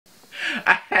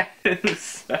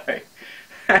Sorry.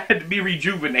 I had to be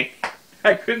rejuvenated.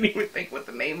 I couldn't even think what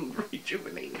the name of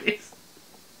rejuvenated is.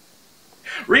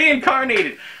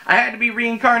 Reincarnated. I had to be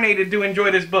reincarnated to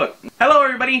enjoy this book. Hello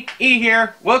everybody, E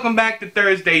here. Welcome back to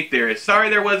Thursday Theorist. Sorry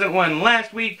there wasn't one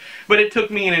last week, but it took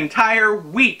me an entire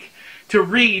week to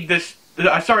read this,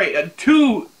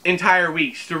 2 entire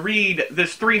weeks to read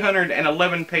this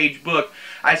 311-page book.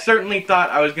 I certainly thought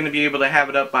I was going to be able to have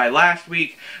it up by last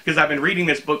week, because I've been reading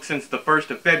this book since the 1st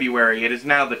of February. It is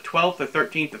now the 12th or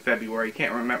 13th of February.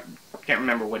 Can't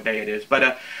remember what day it is.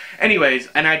 But anyways,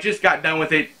 and I just got done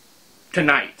with it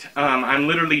tonight. I'm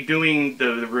literally doing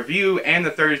the review and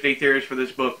the Thursday Theorist for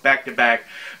this book back to back.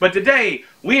 But today,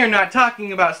 we are not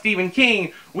talking about Stephen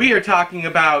King. We are talking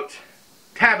about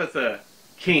Tabitha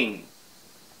King.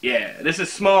 Yeah, this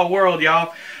is small world,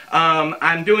 y'all.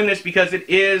 I'm doing this because it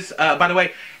is, by the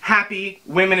way, happy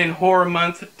Women in Horror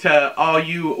Month to all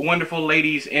you wonderful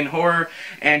ladies in horror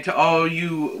and to all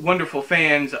you wonderful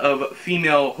fans of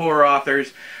female horror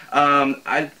authors.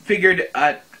 I figured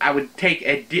I would take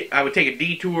a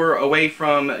detour away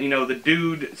from, you know, the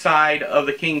dude side of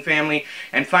the King family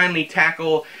and finally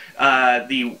tackle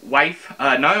the wife.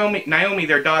 Naomi,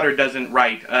 their daughter, doesn't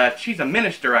write. She's a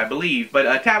minister, I believe,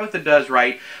 but Tabitha does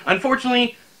write.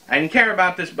 Unfortunately, I didn't care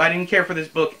about this. I didn't care for this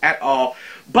book at all,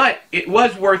 but it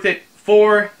was worth it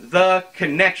for the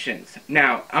connections.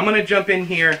 Now, I'm going to jump in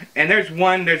here, and there's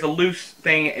a loose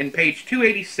thing in page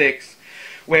 286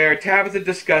 where Tabitha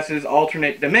discusses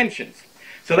alternate dimensions.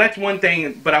 So that's one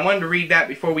thing, but I wanted to read that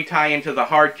before we tie into the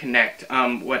hard connect,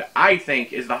 what I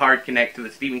think is the hard connect to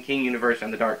the Stephen King universe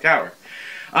and the Dark Tower.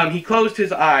 He closed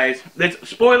his eyes. There's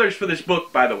spoilers for this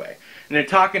book, by the way. And they're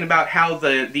talking about how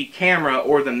the camera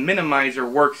or the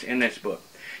minimizer works in this book.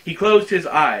 He closed his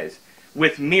eyes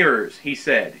with mirrors, he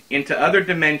said, into other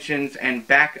dimensions and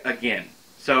back again.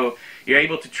 So you're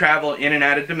able to travel in and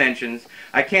out of dimensions.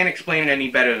 I can't explain it any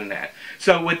better than that.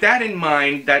 So with that in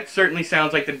mind, that certainly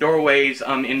sounds like the doorways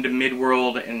into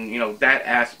Midworld and, you know, that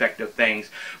aspect of things.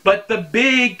 But the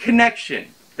big connection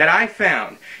that I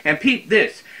found, and peep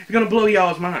this, it's going to blow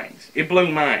y'all's minds. It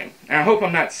blew mine. And I hope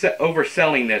I'm not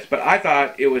overselling this, but I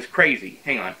thought it was crazy.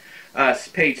 Hang on.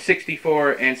 Page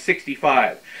 64 and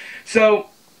 65. So,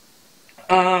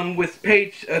 with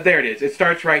page, there it is. It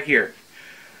starts right here.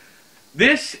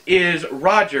 This is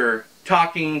Roger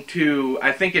talking to,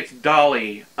 I think it's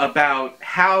Dolly, about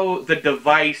how the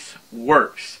device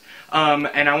works.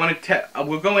 And I want to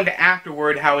we'll go into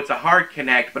afterward how it's a hard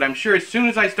connect, but I'm sure as soon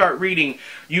as I start reading,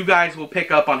 you guys will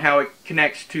pick up on how it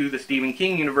connects to the Stephen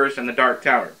King universe and the Dark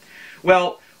Tower.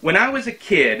 Well, when I was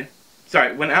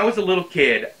a little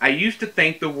kid, I used to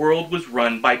think the world was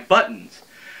run by buttons.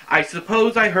 I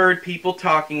suppose I heard people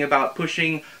talking about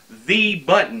pushing the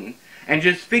button, and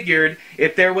just figured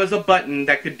if there was a button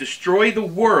that could destroy the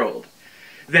world,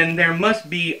 then there must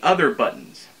be other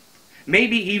buttons.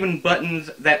 Maybe even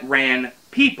buttons that ran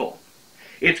people.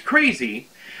 It's crazy,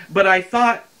 but I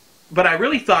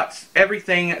really thought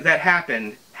everything that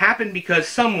happened because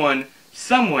someone,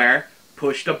 somewhere,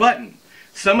 pushed a button.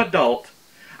 Some adult.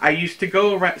 I used to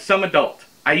go around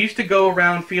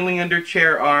feeling under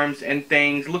chair arms and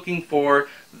things looking for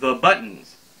the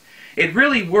buttons. It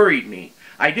really worried me.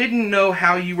 I didn't know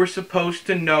how you were supposed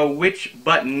to know which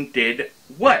button did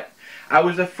what. I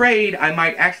was afraid I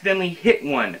might accidentally hit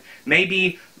one,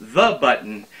 maybe the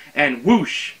button, and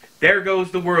whoosh, there goes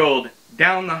the world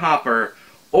down the hopper,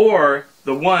 or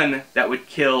the one that would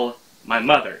kill my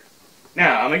mother.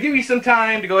 Now, I'm going to give you some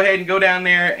time to go ahead and go down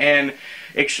there and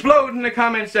explode in the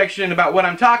comment section about what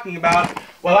I'm talking about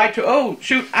while oh,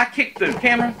 shoot, I kicked the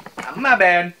camera. My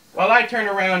bad. While I turn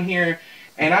around here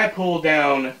and I pull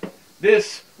down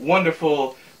this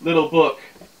wonderful little book.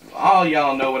 All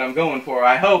y'all know what I'm going for,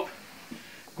 I hope.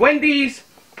 Gwendy's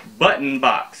Button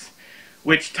Box,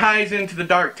 which ties into the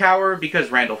Dark Tower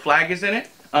because Randall Flagg is in it.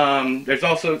 There's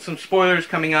also some spoilers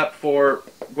coming up for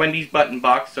Gwendy's Button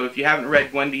Box, so if you haven't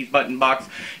read Gwendy's Button Box,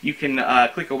 you can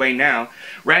click away now.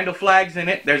 Randall Flagg's in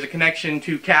it. There's a connection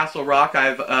to Castle Rock.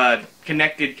 I've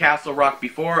connected Castle Rock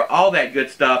before, all that good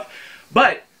stuff.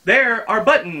 But there are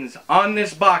buttons on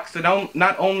this box that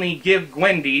not only give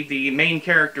Gwendy, the main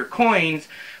character, coins,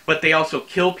 but they also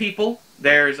kill people.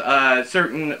 There's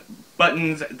certain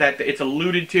buttons that it's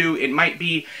alluded to. It might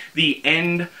be the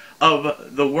end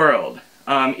of the world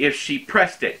if she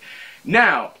pressed it.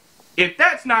 Now, if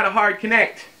that's not a hard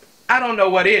connect, I don't know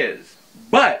what is.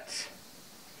 But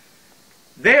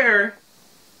there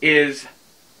is,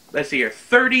 let's see here,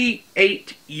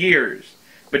 38 years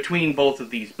between both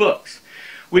of these books.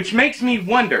 Which makes me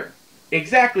wonder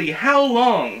exactly how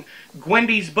long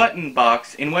Gwendy's Button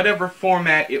Box, in whatever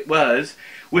format it was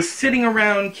was sitting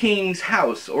around King's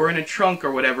house, or in a trunk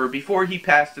or whatever, before he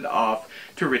passed it off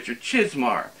to Richard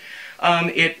Chismar.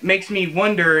 It makes me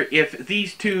wonder if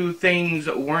these two things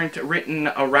weren't written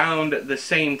around the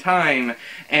same time,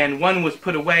 and one was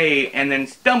put away and then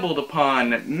stumbled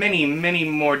upon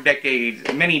many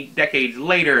decades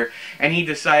later, and he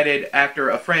decided, after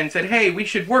a friend said, hey, we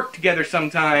should work together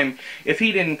sometime, if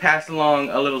he didn't pass along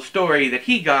a little story that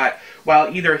he got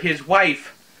while either his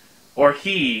wife or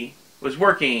he was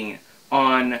working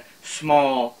on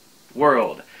Small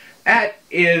World. That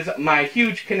is my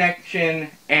huge connection,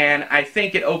 and I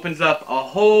think it opens up a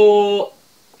whole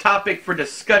topic for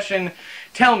discussion.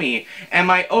 Tell me, am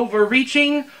I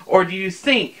overreaching, or do you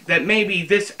think that maybe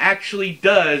this actually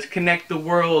does connect the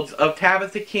worlds of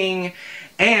Tabitha King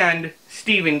and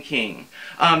Stephen King?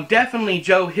 Definitely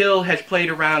Joe Hill has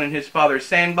played around in his father's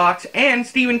sandbox, and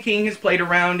Stephen King has played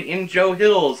around in Joe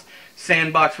Hill's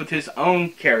sandbox with his own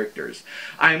characters.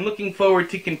 I'm looking forward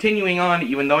to continuing on,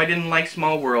 even though I didn't like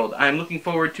Small World. I'm looking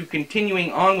forward to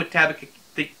continuing on with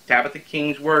Tabitha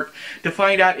King's work to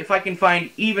find out if I can find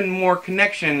even more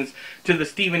connections to the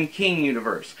Stephen King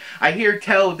universe. I hear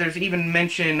tell there's even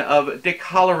mention of Dick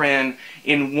Halloran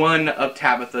in one of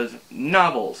Tabitha's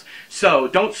novels. So,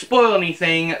 don't spoil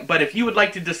anything, but if you would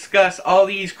like to discuss all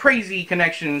these crazy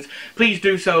connections, please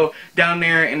do so down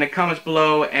there in the comments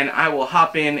below, and I will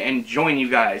hop in and join you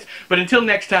guys. But until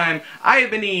next time, I have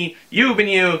been E, you've been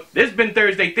you, this has been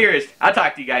Thursday Theorist. I'll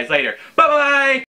talk to you guys later. Bye-bye!